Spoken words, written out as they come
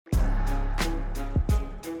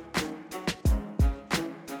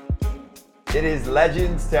It is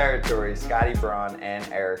Legends territory, Scotty Braun and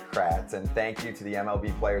Eric Kratz. And thank you to the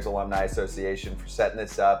MLB Players Alumni Association for setting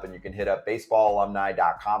this up. And you can hit up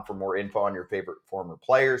baseballalumni.com for more info on your favorite former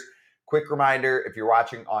players. Quick reminder, if you're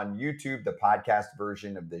watching on YouTube, the podcast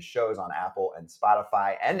version of this show is on Apple and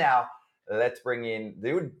Spotify. And now let's bring in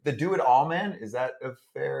the do it all man. Is that a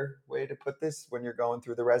fair way to put this when you're going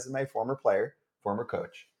through the resume? Former player, former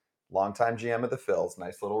coach, longtime GM of the Phils.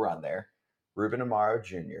 Nice little run there. Ruben Amaro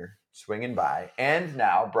Jr. swinging by, and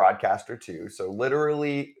now broadcaster too. So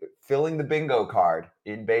literally filling the bingo card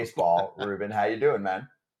in baseball. Ruben, how you doing, man?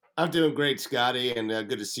 I'm doing great, Scotty, and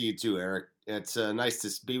good to see you too, Eric. It's nice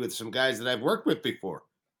to be with some guys that I've worked with before.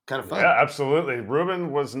 Kind of fun. Yeah, absolutely.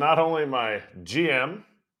 Ruben was not only my GM,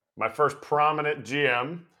 my first prominent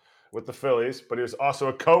GM with the Phillies, but he was also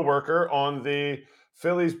a co-worker on the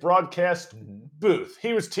Phillies broadcast booth.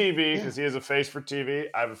 He was TV because he has a face for TV.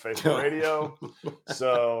 I have a face for radio.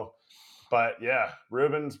 But yeah,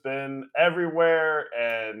 Ruben's been everywhere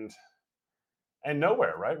and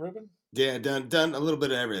nowhere, right, Ruben? Yeah, done a little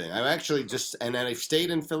bit of everything. I've actually and then I stayed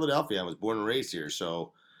in Philadelphia. I was born and raised here,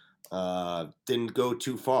 so didn't go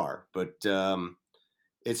too far. But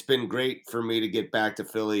it's been great for me to get back to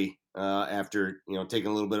Philly after taking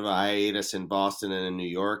a little bit of a hiatus in Boston and in New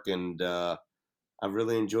York, and I've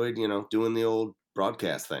really enjoyed doing the old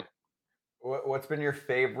broadcast thing. What's been your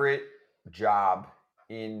favorite job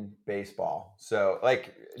in baseball? So,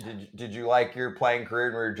 like, did you like your playing career?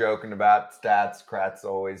 And we were joking about stats. Kratz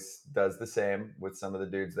always does the same with some of the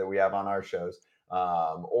dudes that we have on our shows,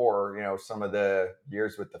 or some of the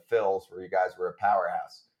years with the Phils where you guys were a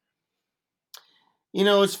powerhouse.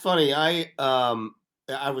 It's funny.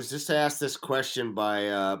 I was just asked this question by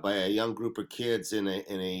a young group of kids in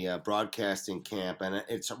a broadcasting camp, and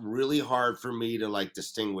it's really hard for me to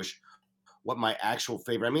distinguish what my actual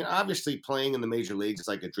favorite. I mean, obviously playing in the major leagues is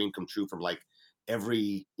like a dream come true from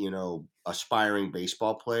every aspiring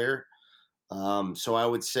baseball player. So I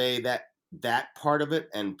would say that part of it,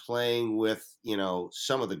 and playing with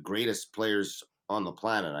some of the greatest players on the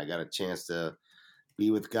planet. I got a chance to be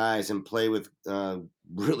with guys and play with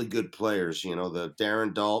really good players, the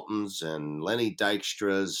Darren Daltons and Lenny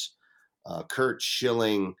Dykstras, Kurt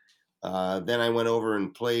Schilling. Then I went over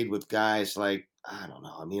and played with guys like, I don't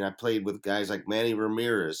know. I mean, I played with guys like Manny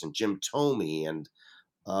Ramirez and Jim Thome and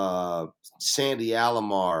Sandy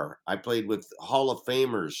Alomar. I played with Hall of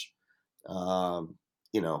Famers,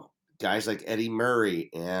 guys like Eddie Murray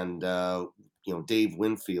and, Dave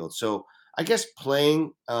Winfield. So I guess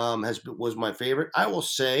playing was my favorite. I will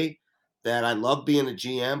say that I love being a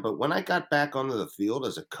GM, but when I got back onto the field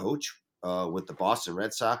as a coach with the Boston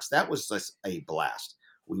Red Sox, that was just a blast.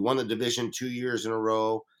 We won the division 2 years in a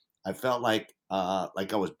row. I felt like I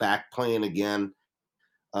was back playing again.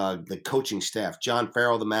 The coaching staff, John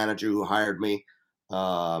Farrell, the manager who hired me,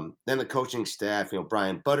 then the coaching staff,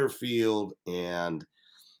 Brian Butterfield and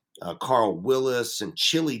Carl Willis and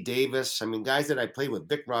Chili Davis. I mean, guys that I played with,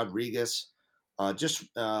 Vic Rodriguez,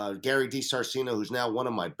 Gary DiSarcino, who's now one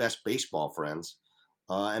of my best baseball friends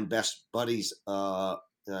and best buddies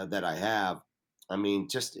that I have. I mean,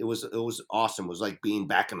 it was awesome. It was like being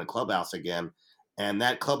back in the clubhouse again. And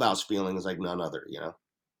that clubhouse feeling is like none other,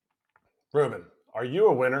 Ruben, are you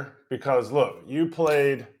a winner? Because look, you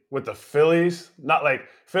played with the Phillies, not like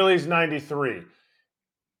Phillies 93,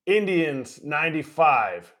 Indians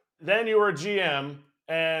 95. Then you were a GM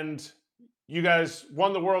and you guys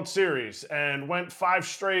won the World Series and went 5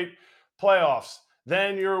 straight playoffs.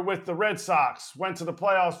 Then you're with the Red Sox, went to the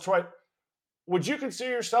playoffs twice. Would you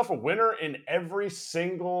consider yourself a winner in every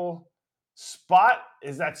single spot?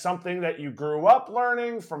 Is that something that you grew up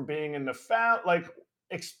learning from being in the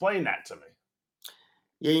explain that to me.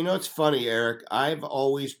 Yeah, it's funny, Eric. I've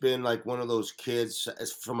always been like one of those kids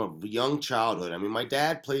from a young childhood. I mean, my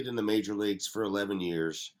dad played in the major leagues for 11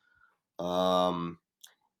 years.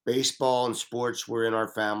 Baseball and sports were in our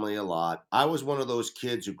family a lot. I was one of those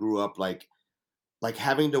kids who grew up like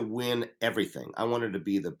having to win everything. I wanted to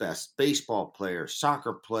be the best baseball player,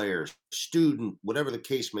 soccer player, student, whatever the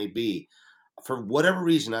case may be. For whatever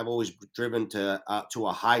reason, I've always driven to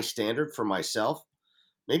a high standard for myself,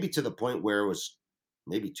 maybe to the point where it was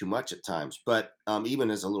maybe too much at times. But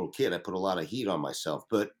even as a little kid, I put a lot of heat on myself.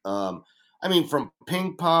 But I mean, from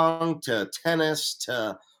ping pong to tennis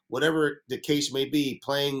to whatever the case may be,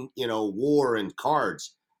 playing, war and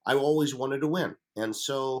cards, I always wanted to win. And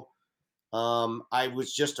so I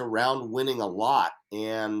was just around winning a lot.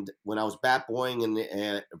 And when I was bat boying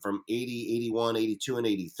from 80, 81, 82, and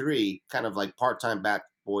 83, kind of like part-time bat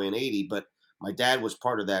boy in 80, but my dad was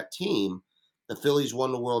part of that team. The Phillies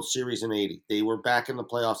won the World Series in 80. They were back in the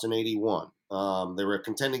playoffs in 81. They were a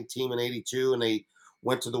contending team in 82, and they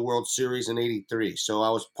went to the World Series in 83. So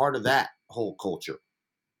I was part of that whole culture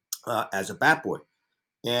as a bat boy.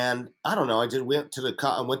 And I don't know, I went to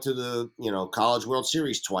the College World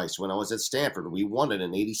Series twice when I was at Stanford. We won it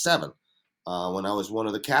in 87 when I was one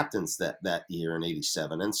of the captains that year in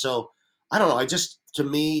 87. And so I don't know, to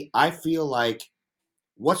me, I feel like,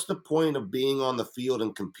 what's the point of being on the field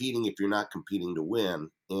and competing if you're not competing to win?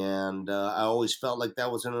 And I always felt like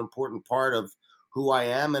that was an important part of who I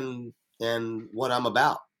am and what I'm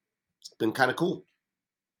about. It's been kind of cool.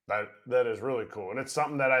 That is really cool. And it's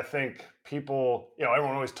something that I think people,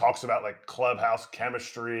 everyone always talks about, like clubhouse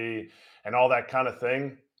chemistry and all that kind of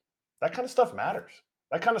thing. That kind of stuff matters.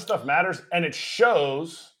 That kind of stuff matters. And it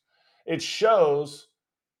shows,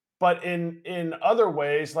 but in other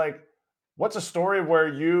ways, like, what's a story where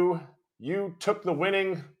you took the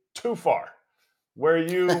winning too far? Where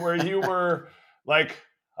you were like,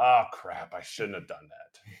 oh crap, I shouldn't have done that.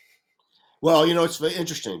 Well, it's very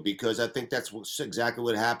interesting because I think that's exactly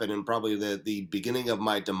what happened, and probably the beginning of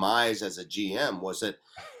my demise as a GM was that,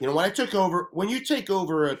 when you take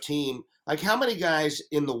over a team, like, how many guys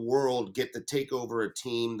in the world get to take over a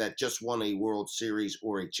team that just won a World Series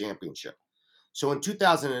or a championship? So in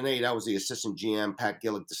 2008, I was the assistant GM. Pat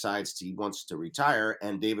Gillick decides he wants to retire,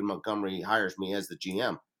 and David Montgomery hires me as the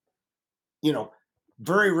GM.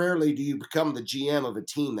 Very rarely do you become the GM of a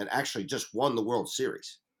team that actually just won the World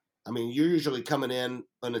Series. I mean, you're usually coming in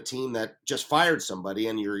on a team that just fired somebody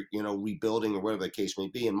and you're, rebuilding or whatever the case may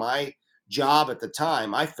be. And my job at the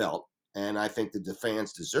time, I felt, and I think the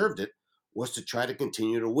fans deserved it, was to try to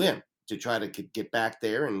continue to win, to try to get back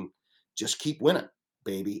there and just keep winning,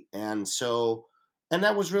 baby. And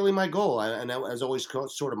that was really my goal. And that was always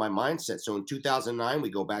sort of my mindset. So in 2009, we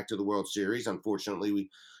go back to the World Series. Unfortunately,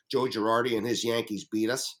 Joe Girardi and his Yankees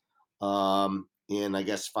beat us in, I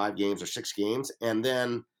guess, 5 games or 6 games. And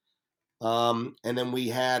then we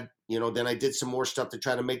had, then I did some more stuff to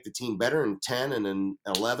try to make the team better in 10 and in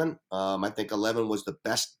 11. I think 11 was the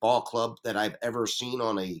best ball club that I've ever seen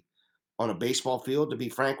on a baseball field, to be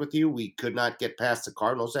frank with you. We could not get past the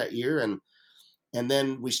Cardinals that year. And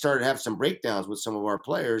then we started to have some breakdowns with some of our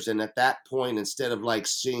players. And at that point, instead of like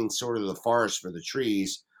seeing sort of the forest for the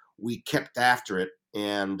trees, we kept after it.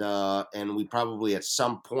 And we probably at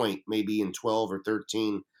some point, maybe in 12 or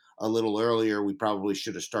 13, a little earlier, we probably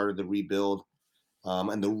should have started the rebuild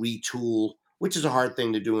and the retool, which is a hard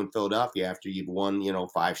thing to do in Philadelphia after you've won,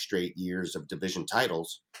 5 straight years of division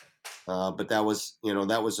titles. But that was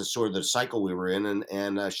a sort of the cycle we were in,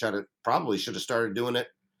 and probably should have started doing it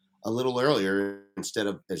a little earlier instead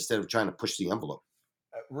of trying to push the envelope.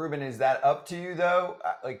 Ruben, is that up to you though?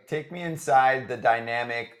 Like, take me inside the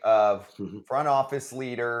dynamic of front office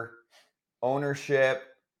leader, ownership.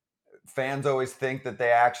 Fans always think that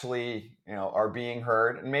they actually, are being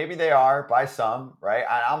heard, and maybe they are by some, right?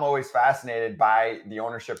 I'm always fascinated by the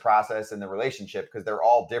ownership process and the relationship because they're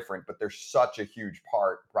all different, but they're such a huge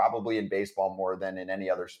part, probably in baseball more than in any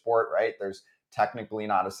other sport, right? There's technically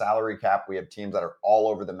not a salary cap. We have teams that are all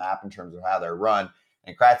over the map in terms of how they're run.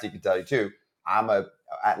 And Kratzy can tell you too,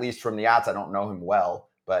 at least from the outside, I don't know him well,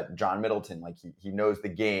 but John Middleton, like he knows the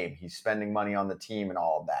game. He's spending money on the team and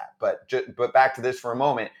all of that. But back to this for a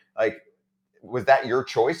moment, like, was that your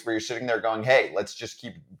choice where you're sitting there going, hey, let's just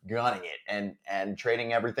keep gunning it and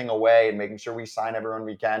trading everything away and making sure we sign everyone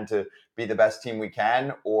we can to be the best team we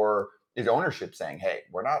can? Or is ownership saying, hey,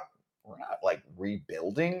 we're not like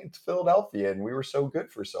rebuilding? It's Philadelphia and we were so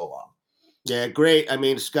good for so long. Yeah, great. I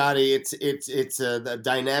mean, Scotty, it's a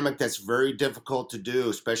dynamic that's very difficult to do,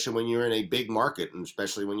 especially when you're in a big market and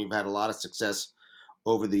especially when you've had a lot of success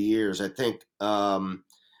over the years. I think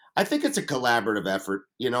it's a collaborative effort.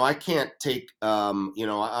 I can't take, I'm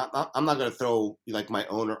not going to throw like my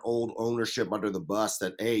old ownership under the bus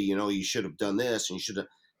that, hey, you should have done this and you should have.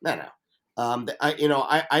 No.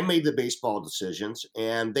 I made the baseball decisions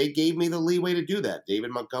and they gave me the leeway to do that. David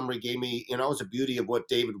Montgomery gave me, it was the beauty of what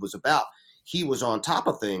David was about. He was on top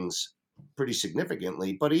of things pretty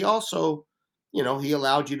significantly, but he also, he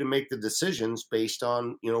allowed you to make the decisions based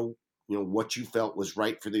on, what you felt was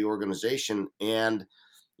right for the organization. And,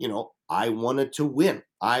 I wanted to win.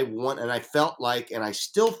 And I felt like, and I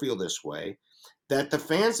still feel this way, that the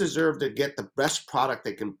fans deserve to get the best product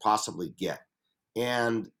they can possibly get.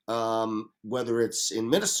 And whether it's in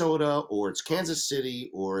Minnesota or it's Kansas City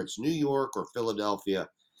or it's New York or Philadelphia,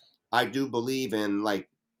 I do believe in like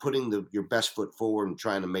putting your best foot forward and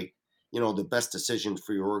trying to make, the best decisions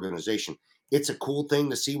for your organization. It's a cool thing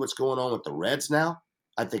to see what's going on with the Reds now.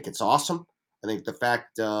 I think it's awesome. I think the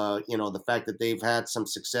fact, the fact that they've had some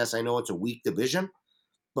success. I know it's a weak division,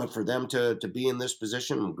 but for them to be in this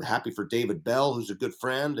position, I'm happy for David Bell, who's a good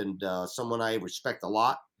friend and someone I respect a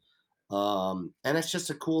lot. And it's just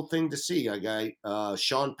a cool thing to see. A guy,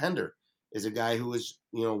 Sean Pender, is a guy who is,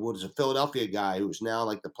 was a Philadelphia guy who's now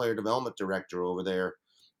like the player development director over there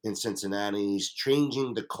in Cincinnati. He's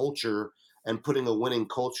changing the culture and putting a winning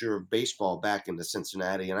culture of baseball back into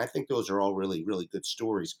Cincinnati. And I think those are all really, really good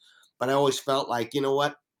stories. But I always felt like, you know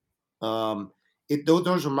what?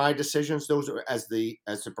 Those are my decisions. Those are as the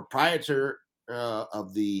proprietor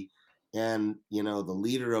of the and the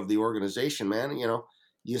leader of the organization, man.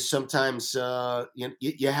 You sometimes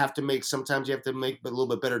you have to make a little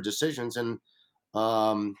bit better decisions, and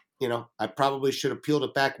I probably should have peeled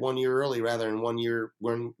it back 1 year early rather than 1 year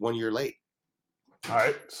late. All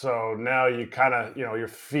right. So now you kind of, you're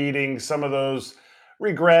feeding some of those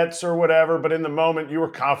regrets or whatever, but in the moment you were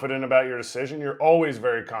confident about your decision. You're always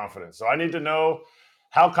very confident. So I need to know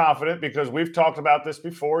how confident, because we've talked about this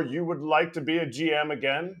before. You would like to be a GM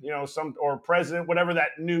again, or president, whatever that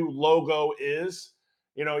new logo is.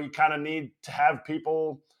 You kind of need to have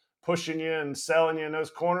people pushing you and selling you in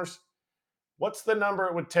those corners. What's the number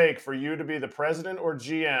it would take for you to be the president or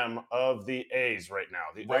GM of the A's right now?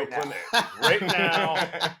 The Oakland A's. Right now,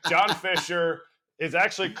 John Fisher is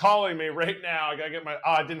actually calling me right now. I gotta get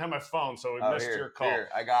I didn't have my phone, so we missed your call. Here,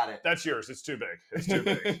 I got it. That's yours. It's too big. It's too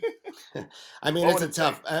big. I mean, it's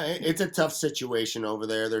a tough situation over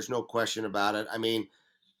there. There's no question about it. I mean,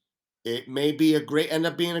 it may end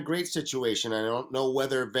up being a great situation. I don't know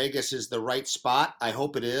whether Vegas is the right spot. I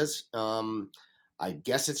hope it is. I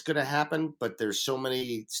guess it's going to happen, but there's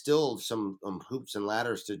still some hoops and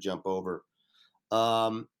ladders to jump over.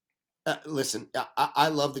 Listen, I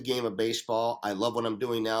love the game of baseball. I love what I'm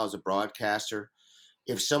doing now as a broadcaster.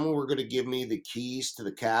 If someone were going to give me the keys to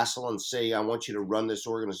the castle and say, I want you to run this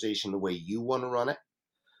organization the way you want to run it,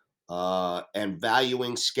 and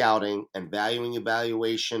valuing scouting and valuing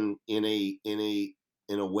evaluation in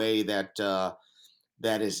a way that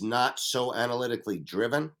is not so analytically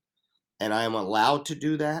driven, and I am allowed to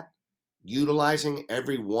do that, utilizing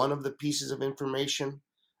every one of the pieces of information,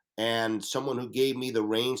 and someone who gave me the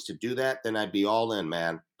reins to do that, then I'd be all in,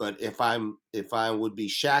 man. But if I would be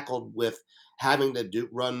shackled with having to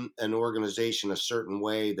run an organization a certain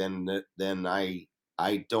way, then I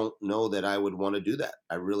don't know that I would want to do that.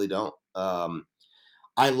 I really don't.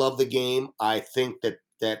 I love the game. I think that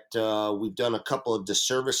we've done a couple of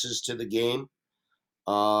disservices to the game.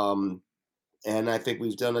 And I think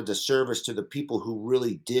we've done a disservice to the people who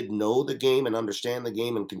really did know the game and understand the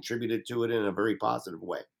game and contributed to it in a very positive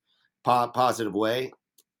way.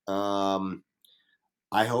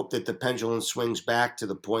 I hope that the pendulum swings back to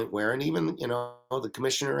the point where, and even, the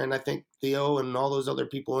commissioner, and I think Theo and all those other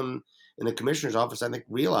people in the commissioner's office, I think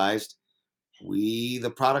realized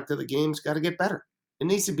the product of the game's got to get better. It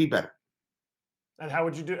needs to be better. And how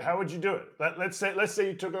would you do it? Let's say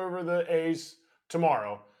you took over the A's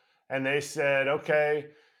tomorrow, and they said, okay,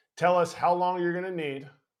 tell us how long you're going to need.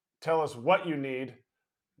 Tell us what you need.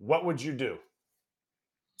 What would you do?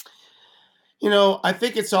 I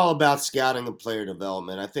think it's all about scouting and player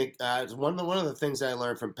development. I think one of the things I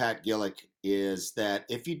learned from Pat Gillick is that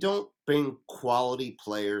if you don't bring quality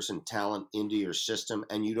players and talent into your system,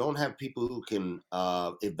 and you don't have people who can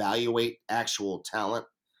evaluate actual talent,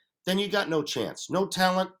 then you got no chance. No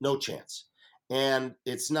talent, no chance. And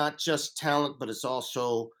it's not just talent, but it's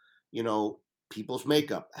also, people's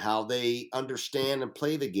makeup, how they understand and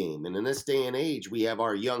play the game. And in this day and age, we have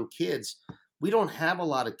our young kids. We don't have a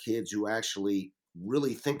lot of kids who actually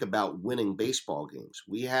really think about winning baseball games.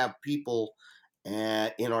 We have people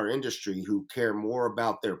in our industry who care more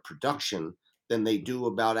about their production than they do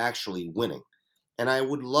about actually winning. And I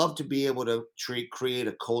would love to be able to create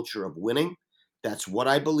a culture of winning. That's what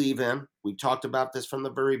I believe in. We talked about this from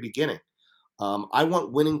the very beginning. I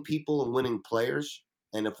want winning people and winning players.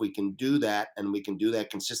 And if we can do that, and we can do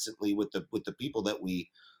that consistently with the people that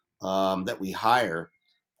we hire,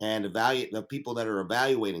 and evaluate the people that are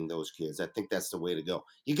evaluating those kids, I think that's the way to go.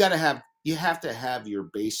 You have to have your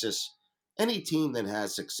basis. Any team that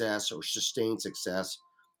has success or sustained success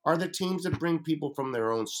are the teams that bring people from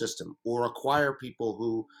their own system or acquire people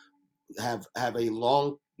who have a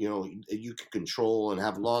long, you can control and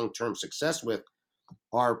have long-term success with,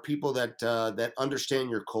 are people that understand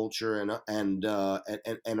your culture and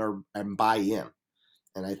buy in.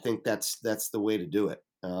 And I think that's the way to do it.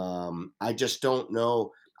 I just don't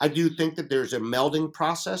know. I do think that there's a melding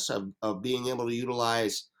process of being able to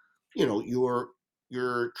utilize,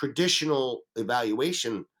 your traditional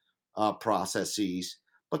evaluation processes,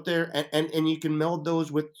 but and you can meld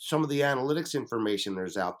those with some of the analytics information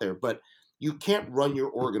there's out there. But you can't run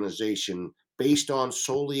your organization based on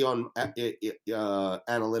solely on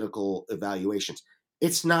analytical evaluations.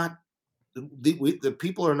 It's not the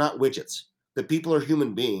people are not widgets. The people are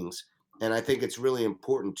human beings, and I think it's really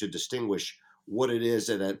important to distinguish what it is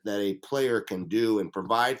that a player can do and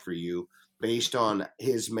provide for you based on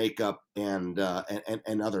his makeup and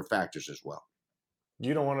other factors as well.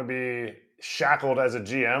 You don't want to be shackled as a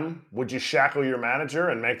GM. Would you shackle your manager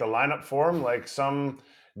and make the lineup for him like some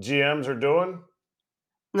GMs are doing?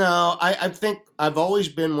 No, I think I've always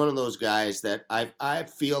been one of those guys that I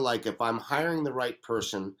feel like if I'm hiring the right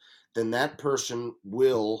person, then that person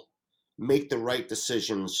will make the right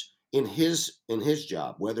decisions in his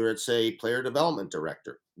job, whether it's a player development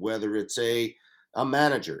director, whether it's a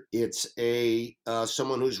manager, it's a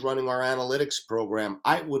someone who's running our analytics program.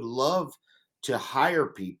 I would love to hire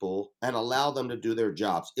people and allow them to do their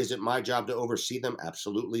jobs. Is it my job to oversee them?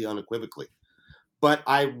 Absolutely, unequivocally, but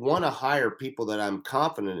I want to hire people that I'm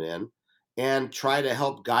confident in and try to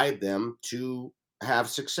help guide them to have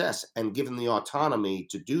success and give them the autonomy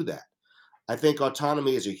to do that. I think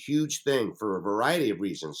autonomy is a huge thing for a variety of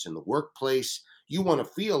reasons. In the workplace, you want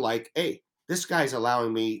to feel like, hey, this guy's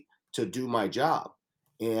allowing me to do my job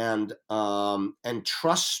and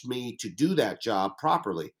trusts me to do that job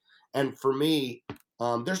properly. And for me,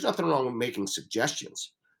 there's nothing wrong with making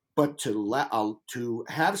suggestions, but to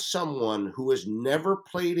have someone who has never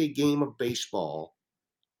played a game of baseball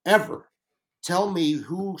ever tell me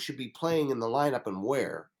who should be playing in the lineup and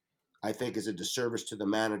where, I think is a disservice to the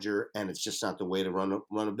manager, and it's just not the way to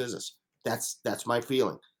run a business. That's my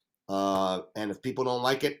feeling. And if people don't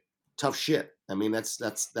like it, tough shit. I mean,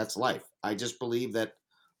 that's life. I just believe that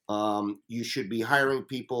you should be hiring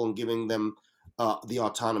people and giving them the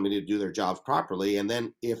autonomy to do their jobs properly. And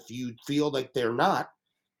then if you feel like they're not,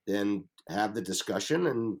 then have the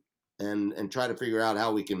discussion and try to figure out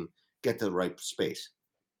how we can get to the right space.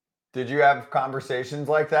 Did you have conversations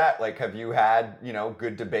like that? Like, have you had,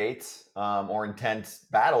 good debates, or intense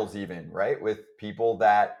battles even, right? With people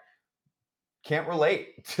that can't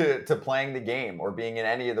relate to playing the game or being in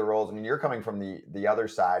any of the roles. I mean, you're coming from the other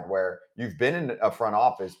side where you've been in a front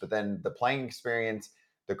office, but then the playing experience,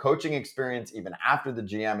 the coaching experience, even after the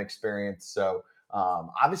GM experience. So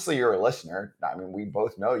obviously you're a listener. I mean, we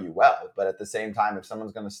both know you well, but at the same time, if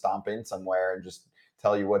someone's going to stomp in somewhere and just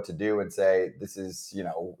tell you what to do and say, this is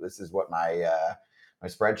what my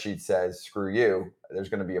spreadsheet says, screw you, there's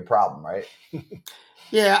going to be a problem, right?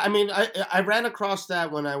 Yeah, I mean, I ran across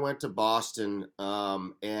that when I went to Boston,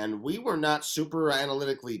 and we were not super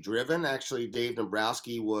analytically driven. Actually, Dave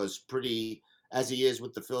Dombrowski was pretty, as he is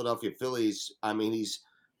with the Philadelphia Phillies. I mean,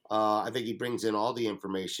 I think he brings in all the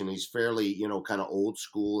information. He's fairly, kind of old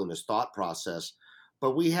school in his thought process.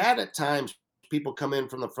 But we had at times people come in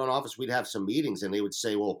from the front office. We'd have some meetings, and they would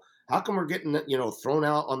say, "Well, how come we're getting, thrown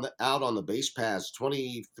out on the base paths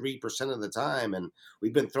 23% of the time, and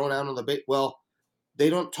we've been thrown out on the base?" Well, they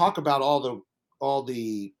don't talk about all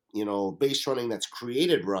the base running that's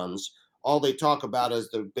created runs. All they talk about is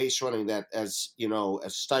the base running that has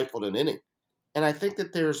stifled an inning. And I think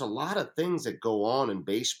that there's a lot of things that go on in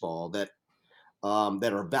baseball that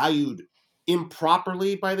are valued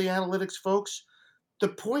improperly by the analytics folks. The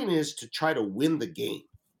point is to try to win the game.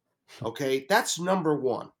 Okay, that's number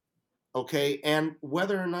one. Okay, and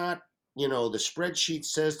whether or not the spreadsheet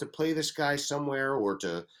says to play this guy somewhere or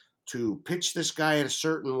to pitch this guy in a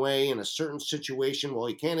certain way in a certain situation. Well,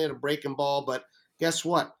 he can't hit a breaking ball, but guess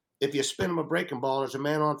what? If you spin him a breaking ball and there's a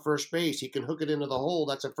man on first base, he can hook it into the hole.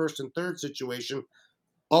 That's a first and third situation.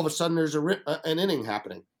 All of a sudden, there's an inning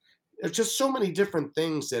happening. There's just so many different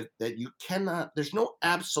things that you cannot. There's no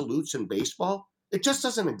absolutes in baseball. It just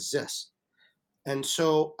doesn't exist. And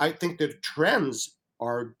so I think the trends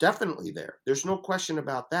are definitely there. There's no question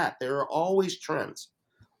about that. There are always trends.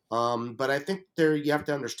 But I think you have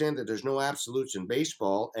to understand that there's no absolutes in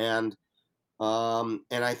baseball, and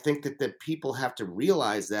I think that people have to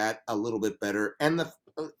realize that a little bit better. And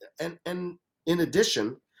in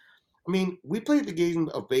addition, I mean, we played the game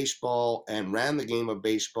of baseball and ran the game of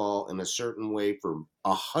baseball in a certain way for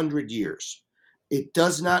 100 years. It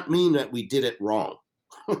does not mean that we did it wrong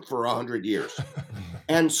for 100 years.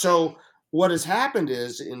 And so what has happened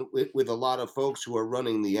is with a lot of folks who are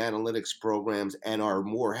running the analytics programs and are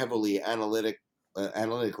more heavily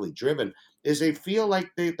analytically driven is they feel like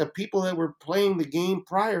the people that were playing the game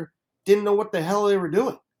prior didn't know what the hell they were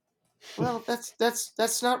doing. Well,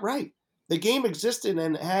 that's not right. The game existed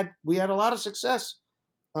and we had a lot of success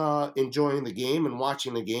enjoying the game and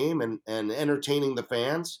watching the game and entertaining the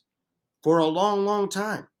fans for a long, long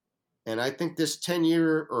time. And I think this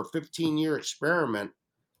 10-year or 15-year experiment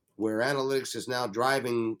where analytics is now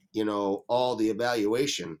driving, all the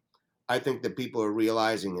evaluation, I think that people are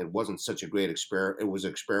realizing it wasn't such a great experiment. It was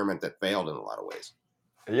an experiment that failed in a lot of ways.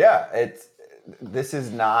 Yeah, this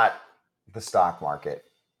is not the stock market.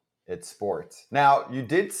 It's sports. Now, you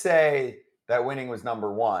did say that winning was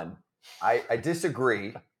number one. I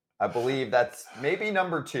disagree. I believe that's maybe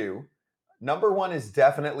number two. Number one is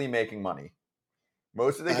definitely making money.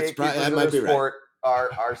 Most of the gatekeepers of the sport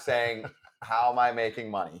are saying, how am I making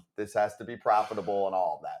money? This has to be profitable and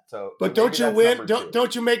all of that. But don't you win?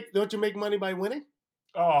 Don't you make money by winning?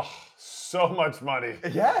 Oh, so much money.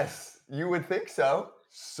 Yes, you would think so.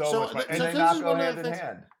 So much money. And they not go hand in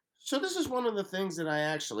hand. So this is one of the things that I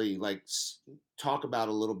actually talk about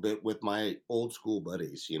a little bit with my old school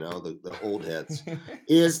buddies, the old heads,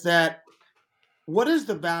 is that what is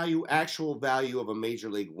the actual value of a major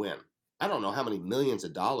league win? I don't know how many millions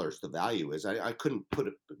of dollars the value is. I couldn't put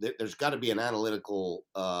it. There's got to be an analytical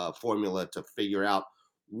formula to figure out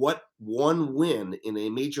what one win in a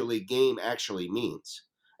major league game actually means.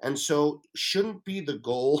 And so shouldn't it be the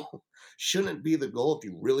goal if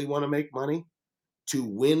you really want to make money, to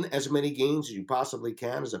win as many games as you possibly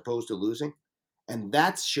can as opposed to losing? And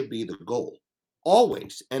that should be the goal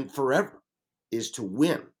always and forever, is to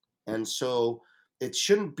win. And so it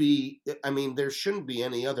shouldn't be, there shouldn't be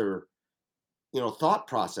any other thought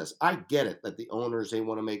process. I get it that the owners, they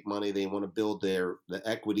want to make money, they want to build the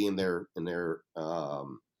equity in their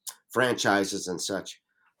franchises and such.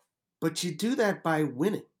 But you do that by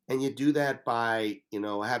winning, and you do that by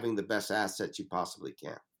having the best assets you possibly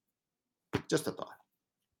can. Just a thought.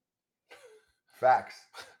 Facts.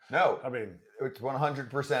 No, it's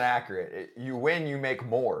 100% accurate. You win, you make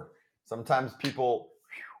more. Sometimes people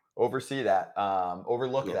oversee that,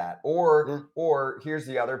 overlook that, or here's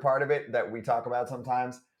the other part of it that we talk about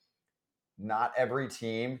sometimes. Not every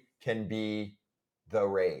team can be the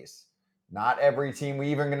Rays. Not every team. We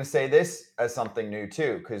even going to say this as something new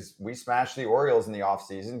too, because we smashed the Orioles in the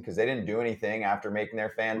offseason because they didn't do anything after making their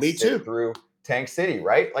fans sit through Tank City,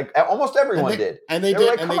 right? Like almost everyone did. And they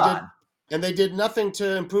did. And they did nothing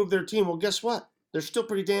to improve their team. Well, guess what? They're still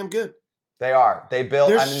pretty damn good. They are. They built.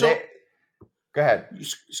 Go ahead,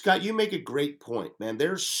 Scott. You make a great point, man.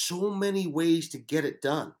 There's so many ways to get it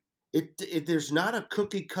done. There's not a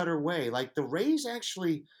cookie cutter way. Like the Rays,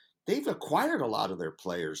 actually, they've acquired a lot of their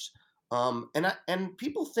players. And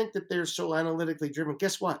people think that they're so analytically driven.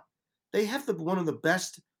 Guess what? They have one of the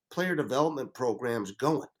best player development programs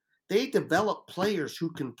going. They develop players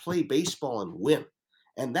who can play baseball and win.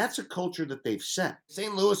 And that's a culture that they've set.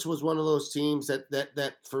 St. Louis was one of those teams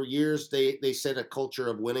that for years they set a culture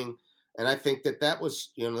of winning. And I think that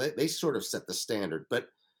was, they sort of set the standard. But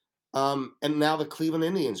and now the Cleveland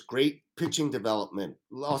Indians, great pitching development.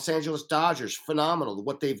 Los Angeles Dodgers, phenomenal.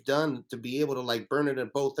 What they've done to be able to burn it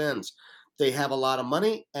at both ends. They have a lot of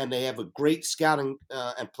money, and they have a great scouting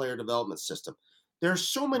and player development system. There are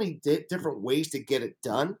so many different ways to get it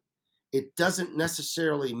done. It doesn't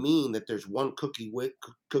necessarily mean that there's one cookie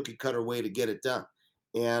cutter way to get it done.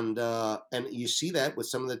 And you see that with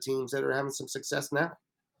some of the teams that are having some success now.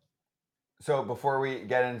 So before we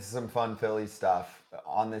get into some fun Philly stuff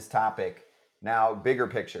on this topic, now bigger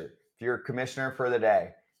picture. If you're a commissioner for the day,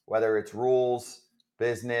 whether it's rules,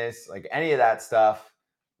 business, like any of that stuff,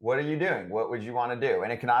 what are you doing? What would you want to do?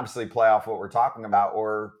 And it can obviously play off what we're talking about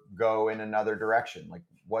or go in another direction. Like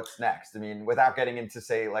what's next? I mean, without getting into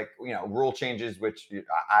say rule changes, which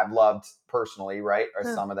I've loved personally, right?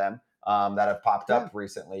 Or some of them that have popped up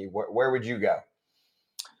recently. Where would you go?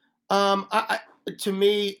 To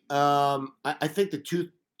me, I think the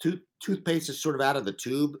toothpaste is sort of out of the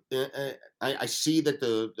tube. I see that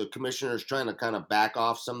the commissioner is trying to kind of back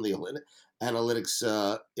off some of the analytics,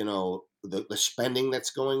 the spending that's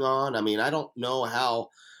going on. I mean, I don't know how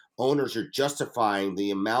owners are justifying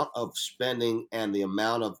the amount of spending and the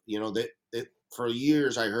amount of, for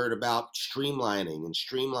years I heard about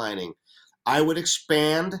streamlining. I would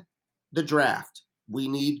expand the draft. We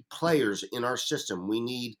need players in our system. We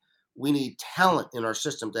need talent in our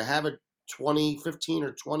system. To have a 15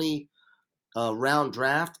 or 20 round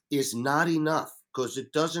draft is not enough because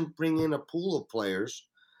it doesn't bring in a pool of players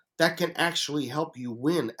that can actually help you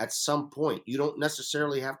win at some point. You don't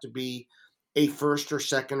necessarily have to be a first or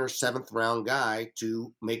second or seventh round guy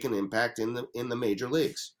to make an impact in the major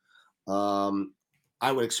leagues.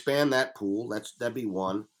 I would expand that pool. That'd be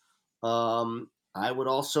one. I would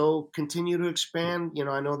also continue to expand.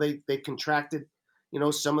 I know they contracted,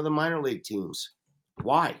 some of the minor league teams.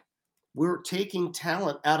 Why? We're taking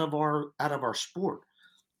talent out of our sport,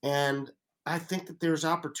 and I think that there's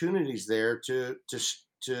opportunities there to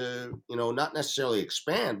not necessarily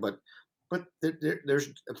expand, but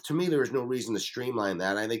there's to me there is no reason to streamline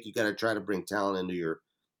that. I think you got to try to bring talent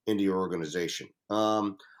into your organization.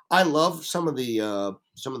 I love some of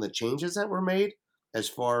the changes that were made as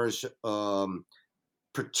far as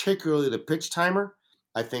particularly the pitch timer.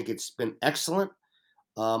 I think it's been excellent.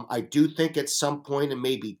 I do think at some point it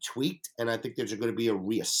may be tweaked, and I think there's going to be a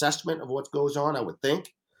reassessment of what goes on. I would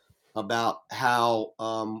think about how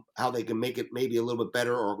they can make it maybe a little bit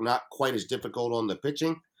better or not quite as difficult on the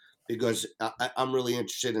pitching, because I'm really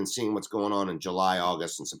interested in seeing what's going on in July,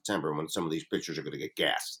 August, and September when some of these pitchers are going to get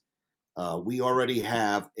gassed. We already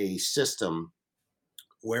have a system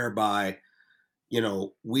whereby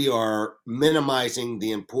we are minimizing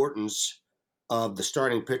the importance of the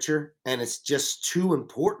starting pitcher, and it's just too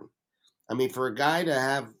important. I mean, for a guy to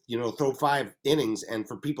have, throw 5 innings and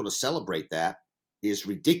for people to celebrate that is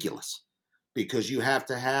ridiculous, because you have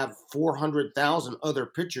to have 400,000 other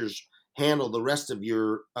pitchers handle the rest of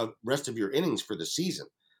your innings for the season.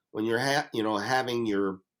 When you're having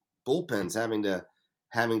your bullpens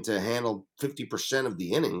having to handle 50% of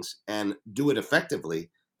the innings and do it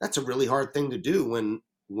effectively, that's a really hard thing to do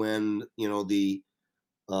when the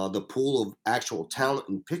pool of actual talent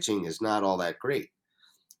in pitching is not all that great.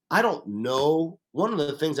 I don't know. One of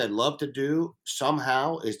the things I'd love to do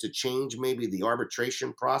somehow is to change maybe the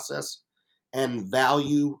arbitration process and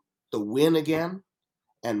value the win again,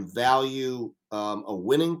 and value a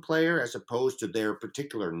winning player as opposed to their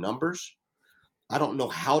particular numbers. I don't know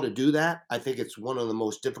how to do that. I think it's one of the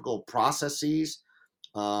most difficult processes,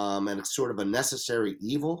 and it's sort of a necessary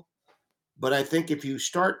evil. But I think if you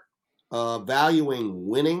start valuing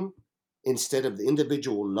winning instead of the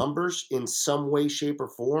individual numbers in some way, shape, or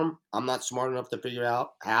form, I'm not smart enough to figure out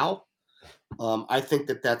how. I think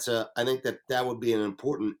that would be an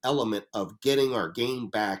important element of getting our game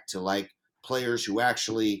back to like players who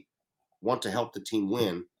actually want to help the team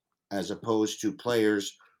win, as opposed to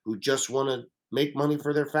players who just want to make money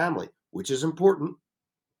for their family, which is important.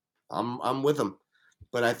 I'm with them,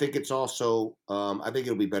 but I think it's also I think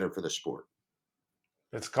it'll be better for the sport.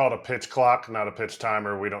 It's called a pitch clock, not a pitch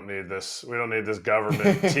timer. We don't need this. We don't need this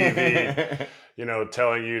government TV,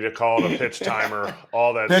 telling you to call it a pitch timer,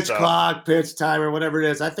 all that pitch stuff. Clock, pitch timer, whatever it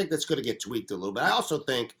is. I think that's going to get tweaked a little bit. I also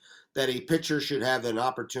think that a pitcher should have an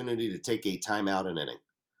opportunity to take a timeout an inning.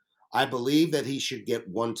 I believe that he should get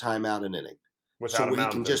one timeout an inning. Without a mound he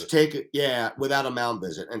can visit. just take it, without a mound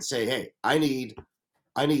visit, and say, hey, I need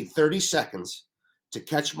 30 seconds to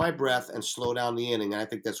catch my breath and slow down the inning. And I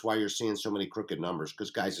think that's why you're seeing so many crooked numbers, because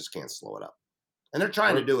guys just can't slow it up. And they're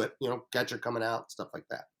trying to do it, catcher coming out, stuff like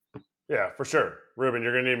that. Yeah, for sure. Ruben,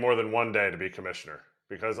 you're going to need more than one day to be commissioner,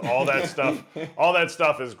 because all that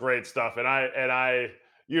stuff is great stuff. And I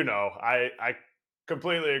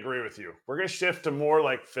completely agree with you. We're going to shift to more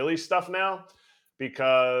like Philly stuff now,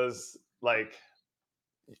 because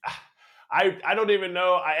I don't even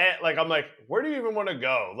know. I'm like, where do you even want to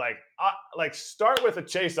go? Start with a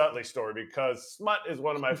Chase Utley story, because Smut is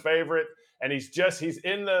one of my favorite, and he's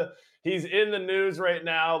in the news right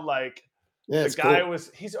now. Like, yeah, the guy cool.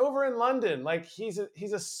 he's over in London. Like, he's a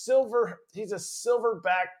silverback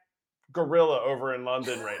gorilla over in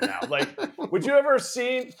London right now. Like, would you ever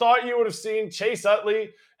thought you would have seen Chase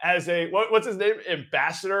Utley as a what's his name,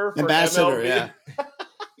 ambassador for MLB? Yeah.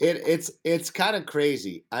 It's kind of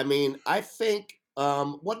crazy. I mean, I think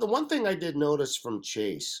the one thing I did notice from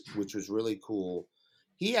Chase, which was really cool,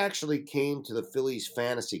 he actually came to the Phillies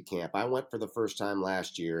fantasy camp. I went for the first time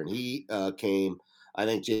last year, and he came. I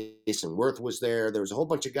think Jason Worth was there. There was a whole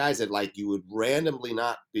bunch of guys that like you would randomly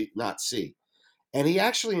not see, and he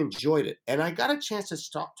actually enjoyed it. And I got a chance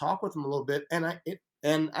to talk with him a little bit, and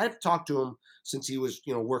I've talked to him since he was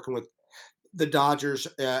working with the Dodgers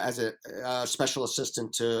as a special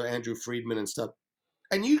assistant to Andrew Friedman and stuff.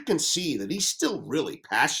 And you can see that he's still really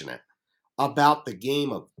passionate about the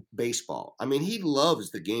game of baseball. I mean, he loves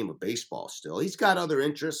the game of baseball still. He's got other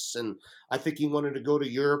interests, and I think he wanted to go to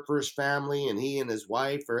Europe for his family, and he and his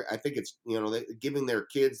wife, I think it's, giving their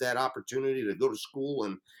kids that opportunity to go to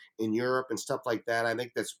school in Europe and stuff like that. I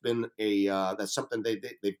think that's been that's something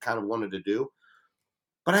they've kind of wanted to do.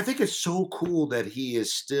 But I think it's so cool that he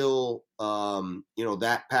is still,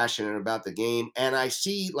 that passionate about the game. And I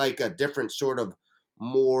see like a different sort of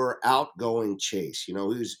more outgoing Chase,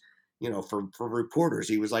 who's, for reporters,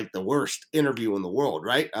 he was like the worst interview in the world,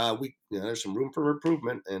 right? There's some room for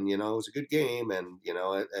improvement, and, it was a good game. And,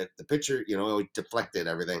 at the pitcher, he deflected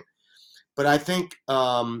everything. But I think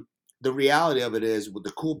the reality of it is,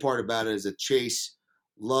 the cool part about it is that Chase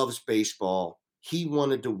loves baseball. He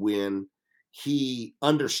wanted to win. he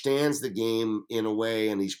understands the game in a way,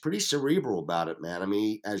 and he's pretty cerebral about it, man. I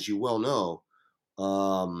mean, as you well know,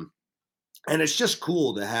 um, and it's just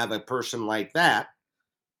cool to have a person like that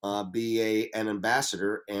be an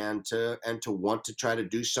ambassador and to want to try to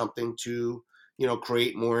do something to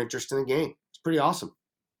create more interest in the game. It's pretty awesome.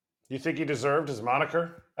 You think he deserved his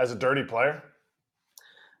moniker as a dirty player?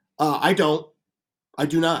 I don't. I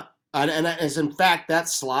do not. And as in fact, that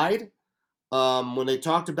slide, when they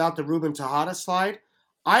talked about the Ruben Tejada slide,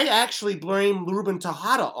 I actually blame Ruben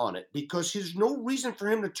Tejada on it because there's no reason for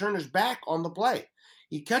him to turn his back on the play.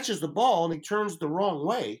 He catches the ball and he turns the wrong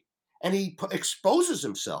way, and he exposes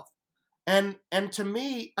himself. And to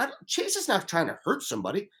me, Chase is not trying to hurt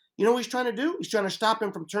somebody. You know what he's trying to do? He's trying to stop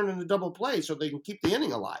him from turning the double play so they can keep the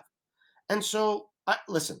inning alive. And so,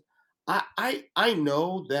 listen, I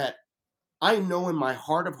know that I know in my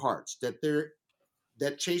heart of hearts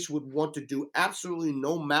that Chase would want to do absolutely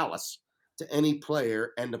no malice to any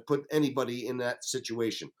player and to put anybody in that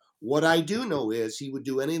situation. What I do know is he would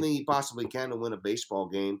do anything he possibly can to win a baseball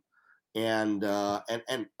game, and I,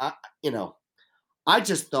 I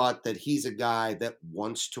just thought that he's a guy that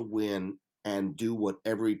wants to win and do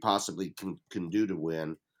whatever he possibly can do to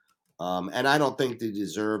win. And I don't think they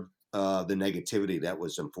deserve the negativity that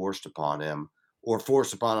was enforced upon him or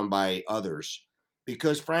forced upon him by others,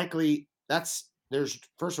 because frankly, there's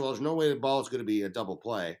first of all, there's no way the ball is going to be a double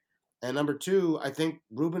play, and number two, I think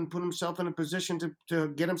Ruben put himself in a position to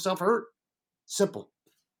get himself hurt. Simple.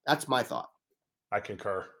 That's my thought. I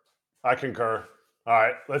concur. I concur. All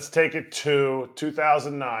right, let's take it to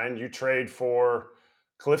 2009. You trade for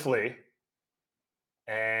Cliff Lee,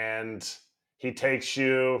 and he takes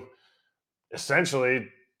you, essentially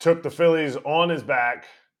took the Phillies on his back,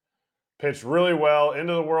 pitched really well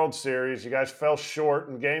into the World Series. You guys fell short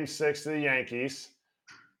in Game 6 to the Yankees,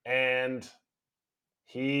 and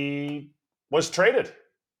he was traded.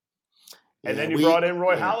 And then you brought in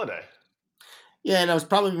Roy Halladay. Yeah, and it was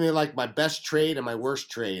probably like my best trade and my worst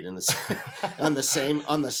trade on the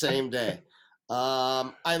same day.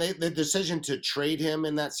 I think the decision to trade him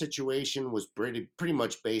in that situation was pretty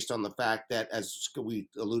much based on the fact that, as we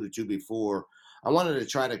alluded to before, I wanted to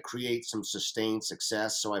try to create some sustained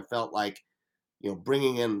success. So I felt like,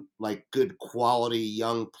 bringing in like good quality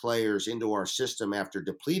young players into our system after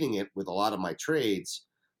depleting it with a lot of my trades,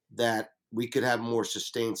 that we could have more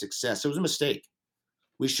sustained success. It was a mistake.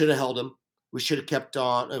 We should have held him. We should have kept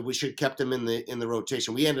on. We should have kept him in the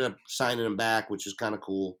rotation. We ended up signing him back, which was kind of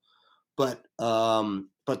cool. But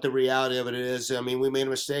the reality of it is, I mean, we made a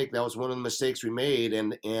mistake. That was one of the mistakes we made,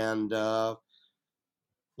 and I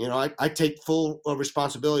take full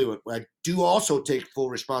responsibility. I do also take full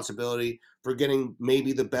responsibility for getting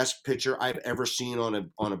maybe the best pitcher I've ever seen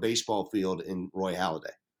on a baseball field in Roy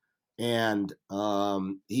Halladay, and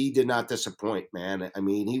he did not disappoint, man. I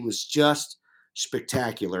mean, he was just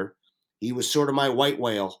spectacular. He was sort of my white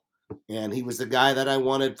whale, and he was the guy that I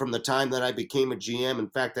wanted from the time that I became a GM.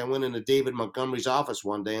 In fact, I went into David Montgomery's office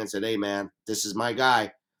one day and said, "Hey, man, this is my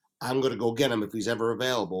guy. I'm going to go get him if he's ever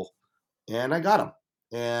available." And I got him,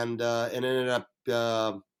 and it ended up,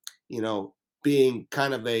 being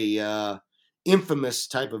kind of a infamous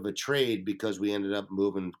type of a trade because we ended up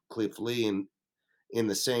moving Cliff Lee in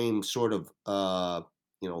the same sort of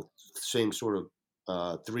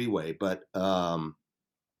three-way, but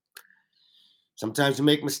sometimes you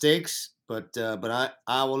make mistakes, but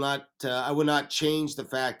I will not I would not change the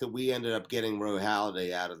fact that we ended up getting Roy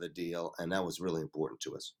Halladay out of the deal, and that was really important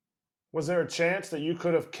to us. Was there a chance that you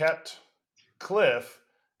could have kept Cliff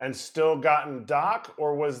and still gotten Doc,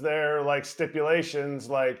 or was there like stipulations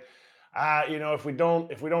like, if we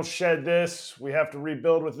don't shed this, we have to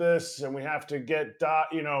rebuild with this, and we have to get Doc,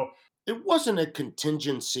 It wasn't a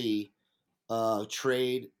contingency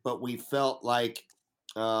trade, but we felt like,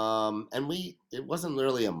 it wasn't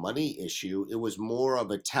really a money issue. It was more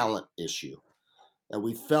of a talent issue. And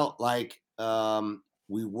we felt like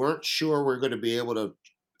we weren't sure we are going to be able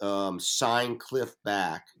to sign Cliff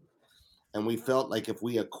back. And we felt like if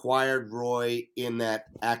we acquired Roy in that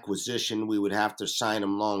acquisition, we would have to sign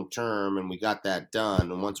him long term. And we got that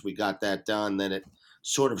done. And once we got that done, then it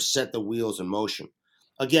sort of set the wheels in motion.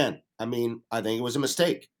 Again, I mean, I think it was a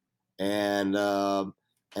mistake. And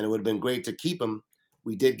it would have been great to keep him.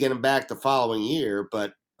 We did get him back the following year,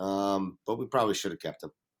 but we probably should have kept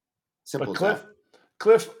him. Simple but as that.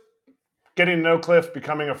 Cliff, getting to know Cliff,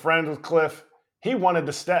 becoming a friend with Cliff, he wanted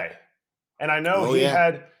to stay. And I know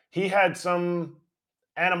he had some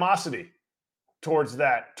animosity towards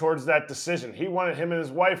that decision. Him and his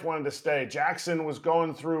wife wanted to stay. Jackson was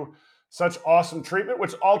going through such awesome treatment,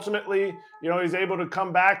 which ultimately, he's able to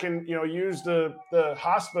come back and, use the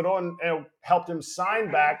hospital and helped him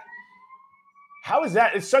sign back. How is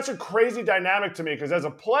that? It's such a crazy dynamic to me because as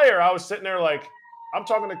a player, I was sitting there like, I'm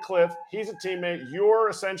talking to Cliff. He's a teammate. You're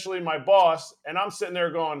essentially my boss. And I'm sitting there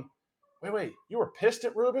going, wait, you were pissed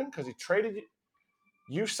at Ruben because he traded you?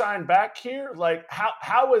 You signed back here? Like,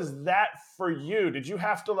 how was that for you? Did you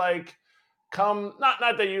have to like come, not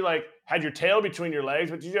that you like had your tail between your legs,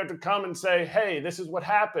 but did you have to come and say, hey, this is what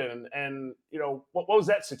happened? And what was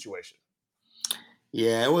that situation?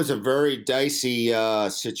 Yeah, it was a very dicey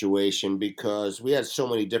situation because we had so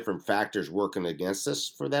many different factors working against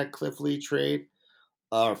us for that Cliff Lee trade,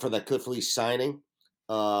 for that Cliff Lee signing.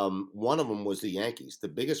 One of them was the Yankees. The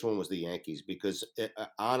biggest one was the Yankees because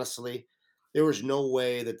honestly, there was no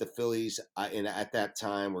way that the Phillies at that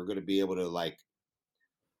time were going to be able to like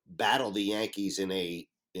battle the Yankees in a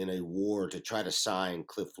war to try to sign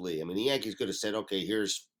Cliff Lee. I mean, the Yankees could have said, "Okay,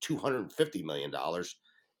 here's $250 million,"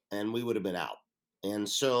 and we would have been out. And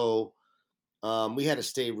so we had to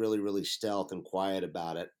stay really, really stealth and quiet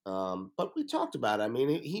about it. But we talked about it. I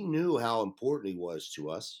mean, he knew how important he was to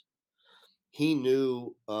us. He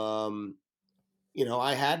knew,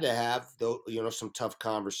 I had to have some tough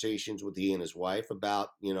conversations with he and his wife about,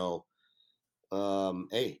 hey,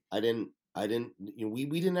 I didn't, we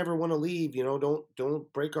didn't ever want to leave,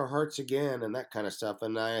 don't break our hearts again and that kind of stuff.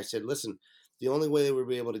 And I said, listen, the only way that we'll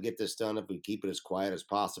be able to get this done if we keep it as quiet as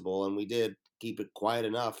possible. And we did keep it quiet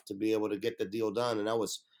enough to be able to get the deal done. And that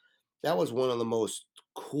was one of the most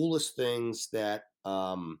coolest things that,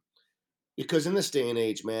 because in this day and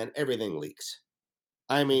age, man, everything leaks.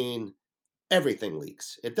 I mean, everything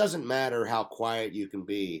leaks. It doesn't matter how quiet you can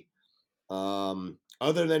be.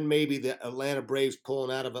 Other than maybe the Atlanta Braves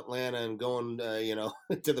pulling out of Atlanta and going,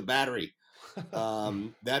 to the Battery.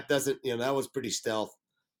 That doesn't, that was pretty stealth,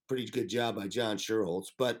 pretty good job by John Sherholtz,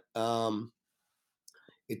 but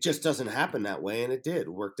it just doesn't happen that way, and it did. It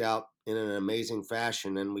worked out in an amazing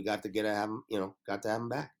fashion, and we got to have him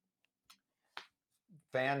back.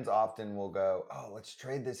 Fans often will go, "Oh, let's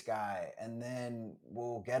trade this guy, and then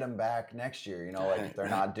we'll get him back next year." Like if they're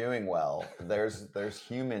not doing well, there's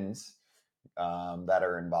humans that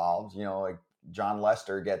are involved. Like John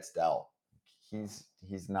Lester gets dealt.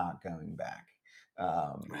 He's not going back.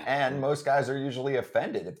 And most guys are usually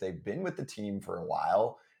offended if they've been with the team for a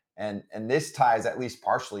while. And this ties at least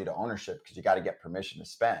partially to ownership because you got to get permission to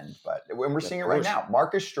spend. But when we're seeing it right now,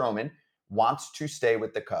 Marcus Stroman wants to stay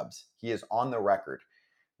with the Cubs. He is on the record.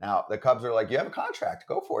 Now, the Cubs are like, you have a contract.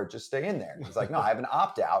 Go for it. Just stay in there. He's like, no, I have an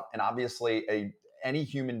opt-out. And obviously, any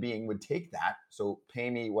human being would take that. So pay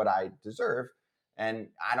me what I deserve. And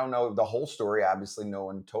I don't know the whole story. Obviously, no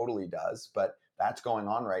one totally does. But that's going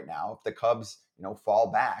on right now. If the Cubs,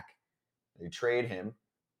 fall back, they trade him.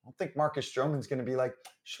 I don't think Marcus Stroman's going to be like,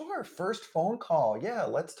 sure, first phone call. Yeah,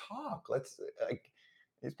 let's talk.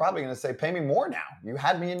 He's probably going to say, pay me more now. You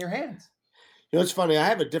had me in your hands. It's funny. I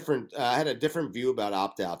had a different view about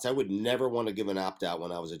opt-outs. I would never want to give an opt-out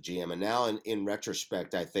when I was a GM. And now in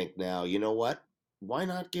retrospect, I think now, you know what? Why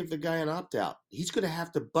not give the guy an opt-out? He's going to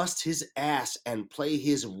have to bust his ass and play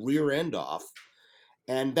his rear end off.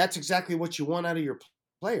 And that's exactly what you want out of your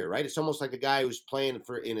player, right? It's almost like a guy who's playing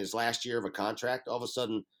in his last year of a contract. All of a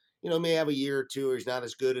sudden, may have a year or two where he's not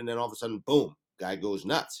as good. And then all of a sudden, boom, guy goes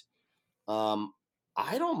nuts.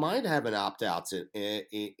 I don't mind having opt-outs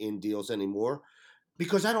in deals anymore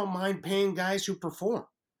because I don't mind paying guys who perform,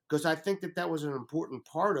 because I think that was an important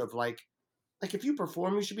part of like if you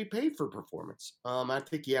perform, you should be paid for performance. I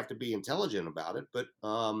think you have to be intelligent about it, but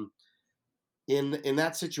in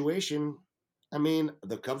that situation, I mean,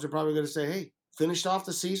 the Cubs are probably going to say, hey, finish off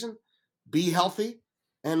the season, be healthy,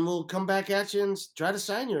 and we'll come back at you and try to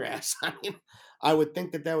sign your ass. I mean, I would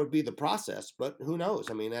think that would be the process, but who knows?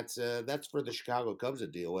 I mean, that's for the Chicago Cubs to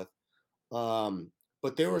deal with.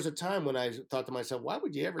 But there was a time when I thought to myself, why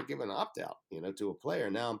would you ever give an opt-out, to a player?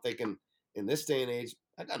 Now I'm thinking, in this day and age,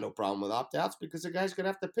 I got no problem with opt-outs because the guy's going to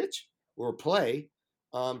have to pitch or play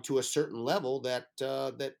to a certain level that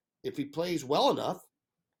if he plays well enough,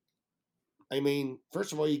 I mean,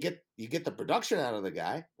 first of all, you get the production out of the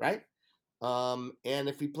guy, right? And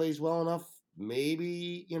if he plays well enough,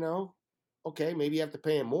 maybe, okay, maybe you have to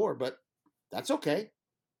pay him more, but that's okay.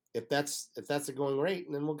 If that's the going rate,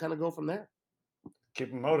 and then we'll kind of go from there.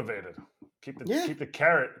 Keep him motivated. Keep the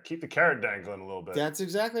carrot dangling a little bit. That's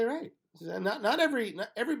exactly right. Not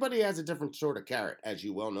everybody has a different sort of carrot, as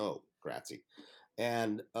you well know, Grazzi.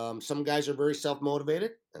 And some guys are very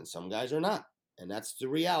self-motivated, and some guys are not. And that's the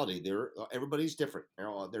reality. Everybody's different.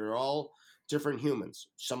 They're all different humans.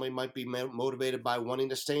 Somebody might be motivated by wanting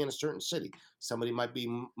to stay in a certain city. Somebody might be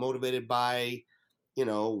motivated by,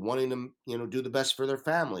 wanting to, do the best for their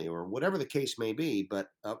family or whatever the case may be, but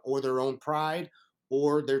or their own pride,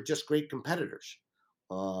 or they're just great competitors.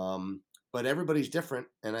 But everybody's different,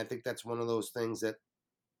 and I think that's one of those things that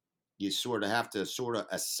you sort of have to sort of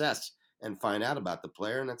assess and find out about the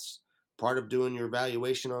player, and that's part of doing your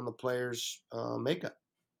evaluation on the player's makeup.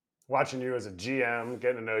 Watching you as a GM,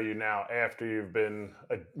 getting to know you now after you've been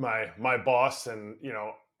my boss, and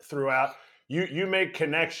throughout, you make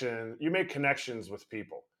connections with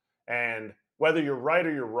people, and whether you're right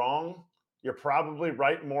or you're wrong, you're probably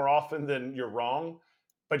right more often than you're wrong,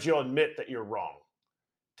 but you'll admit that you're wrong.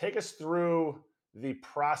 Take us through the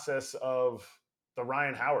process of the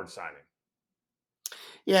Ryan Howard signing.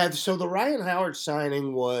 Yeah, so the Ryan Howard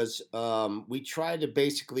signing was we tried to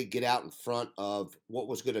basically get out in front of what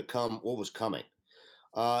was going to come, what was coming.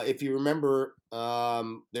 If you remember,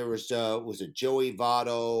 there was a Joey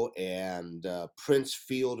Votto and Prince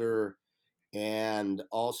Fielder and Pujols.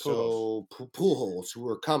 also Pujols who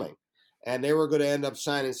were coming, and they were going to end up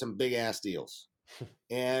signing some big ass deals.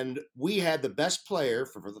 And we had the best player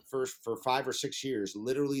for 5 or 6 years,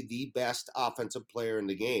 literally the best offensive player in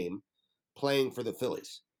the game, playing for the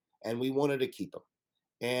Phillies, and we wanted to keep him.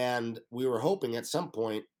 And we were hoping at some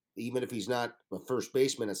point, even if he's not a first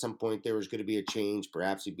baseman, at some point there was going to be a change.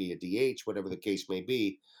 Perhaps he'd be a DH, whatever the case may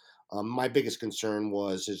be. My biggest concern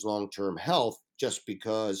was his long-term health, just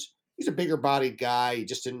because he's a bigger bodied guy. He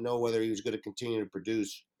just didn't know whether he was going to continue to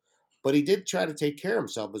produce. But he did try to take care of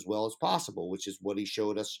himself as well as possible, which is what he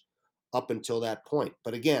showed us up until that point.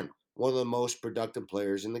 But again, one of the most productive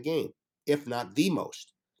players in the game, if not the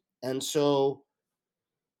most. And so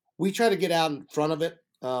we try to get out in front of it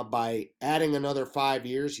by adding another 5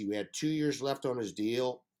 years. He had 2 years left on his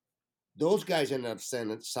deal. Those guys ended up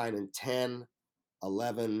signing 10,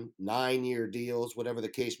 11, 9-year deals, whatever the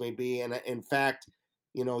case may be. And in fact,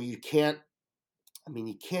 you can't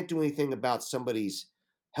do anything about somebody's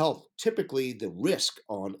health. Typically, the risk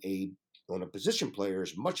on a position player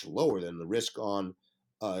is much lower than the risk on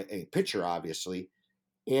a pitcher, obviously.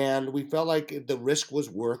 And we felt like the risk was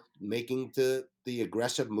worth making the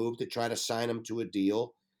aggressive move to try to sign him to a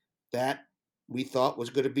deal that we thought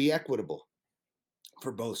was going to be equitable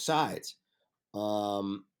for both sides.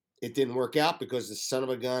 It didn't work out because the son of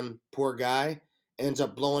a gun, poor guy, ends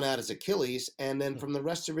up blowing out his Achilles, and then for the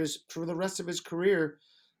rest of his career,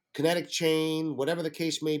 kinetic chain, whatever the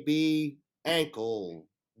case may be, ankle,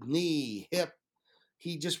 knee, hip,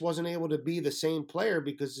 he just wasn't able to be the same player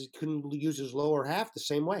because he couldn't use his lower half the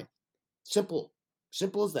same way. Simple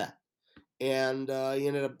as that. And he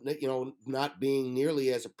ended up, not being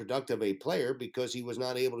nearly as productive a player because he was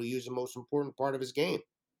not able to use the most important part of his game.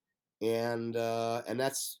 And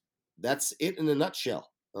that's it in a nutshell.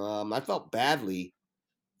 I felt badly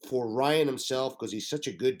for Ryan himself because he's such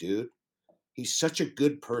a good dude. He's such a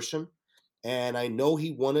good person. And I know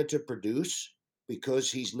he wanted to produce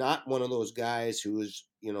because he's not one of those guys who is,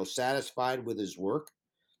 satisfied with his work.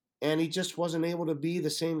 And he just wasn't able to be the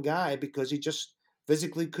same guy because he just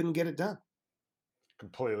physically couldn't get it done.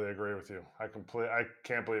 Completely agree with you. I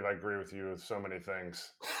can't believe I agree with you with so many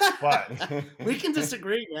things. But we can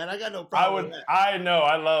disagree, man. I got no problem with that. I know.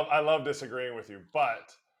 I love disagreeing with you.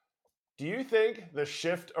 But do you think the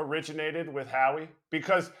shift originated with Howie?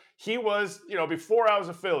 Because he was, before I was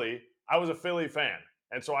a Philly fan.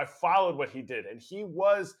 And so I followed what he did. And he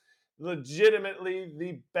was legitimately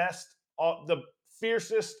the best, the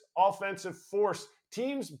fiercest offensive force.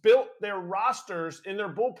 Teams built their rosters in their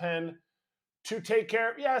bullpen to take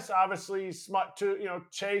care of, yes, obviously smart to,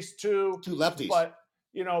 chase two lefties.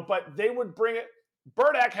 But they would bring it.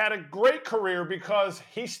 Burdak had a great career because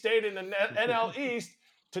he stayed in the NL East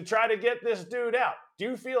to try to get this dude out. Do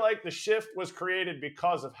you feel like the shift was created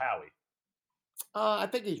because of Howie? I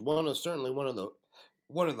think he's certainly one of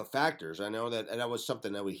the factors. I know that was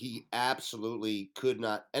something that he absolutely could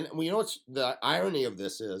not. And what's the irony of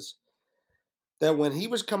this is that when he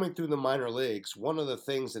was coming through the minor leagues, one of the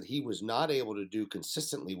things that he was not able to do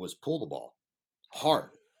consistently was pull the ball hard.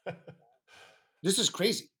 This is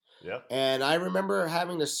crazy. Yeah. And I remember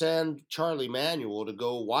having to send Charlie Manuel to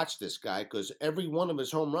go watch this guy because every one of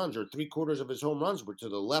his home runs, or 3/4 of his home runs, were to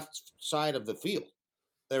the left side of the field.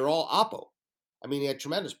 They're all oppo. I mean, he had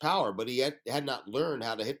tremendous power, but he had not learned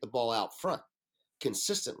how to hit the ball out front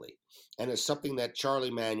consistently. And it's something that Charlie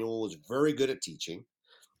Manuel was very good at teaching.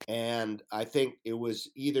 And I think it was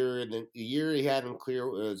either in the year he had in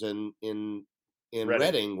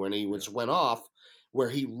Reading when he went off, where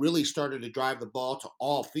he really started to drive the ball to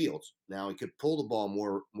all fields. Now he could pull the ball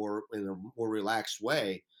more in a more relaxed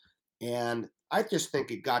way. And I just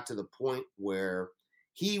think it got to the point where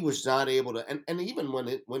he was not able to, and even when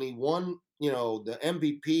he won, the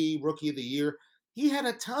MVP, Rookie of the Year, he had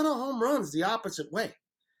a ton of home runs the opposite way.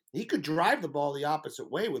 He could drive the ball the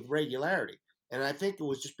opposite way with regularity. And I think it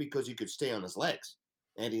was just because he could stay on his legs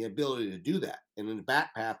and the ability to do that. And then the bat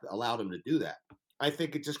path allowed him to do that. I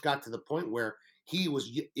think it just got to the point where he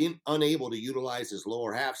was unable to utilize his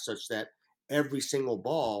lower half such that every single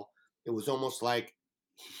ball, it was almost like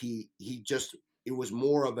it was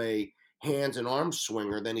more of a hands and arms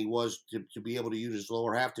swinger than he was to be able to use his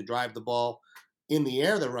lower half to drive the ball in the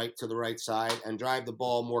air to the right side and drive the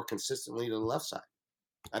ball more consistently to the left side.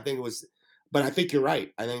 I think it was, but I think you're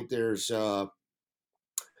right. I think there's, I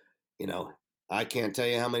can't tell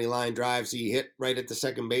you how many line drives he hit right at the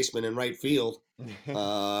second baseman in right field,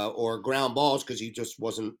 or ground balls because he just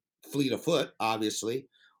wasn't fleet of foot, obviously,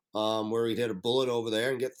 where he'd hit a bullet over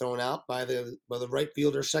there and get thrown out by the right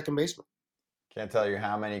fielder, second baseman. Can't tell you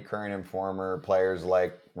how many current and former players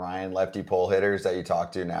like Ryan, lefty pole hitters that you talk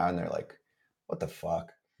to now, and they're like, "What the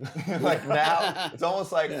fuck?" Like now, it's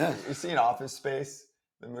almost like you see in Office Space,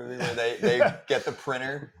 the movie where they get the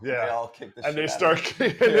printer, yeah, they all kick the shit and they out start.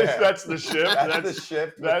 That's the shift. That's the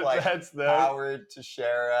shift. That's Howard,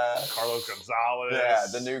 Teixeira, Carlos Gonzalez. Yeah,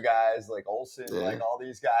 the new guys like Olsen, like all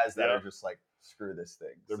these guys that are just like, screw this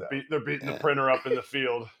thing. They're beating the printer up in the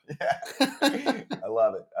field. Yeah, I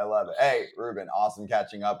love it. Hey, Ruben, awesome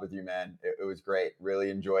catching up with you, man. It was great.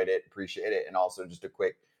 Really enjoyed it. Appreciate it. And also just a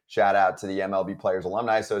quick shout out to the MLB Players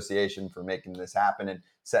Alumni Association for making this happen and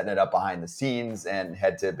setting it up behind the scenes. And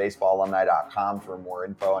head to baseballalumni.com for more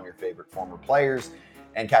info on your favorite former players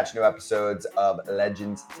and catch new episodes of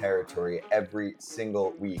Legends Territory every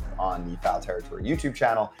single week on the Foul Territory YouTube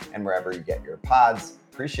channel and wherever you get your pods.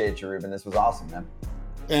 Appreciate you, Ruben. This was awesome, man.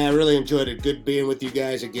 Yeah, I really enjoyed it. Good being with you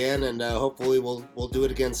guys again, and hopefully we'll do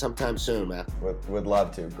it again sometime soon, man. Would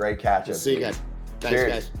love to. Great catch up. See you guys. Thanks,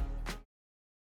 guys.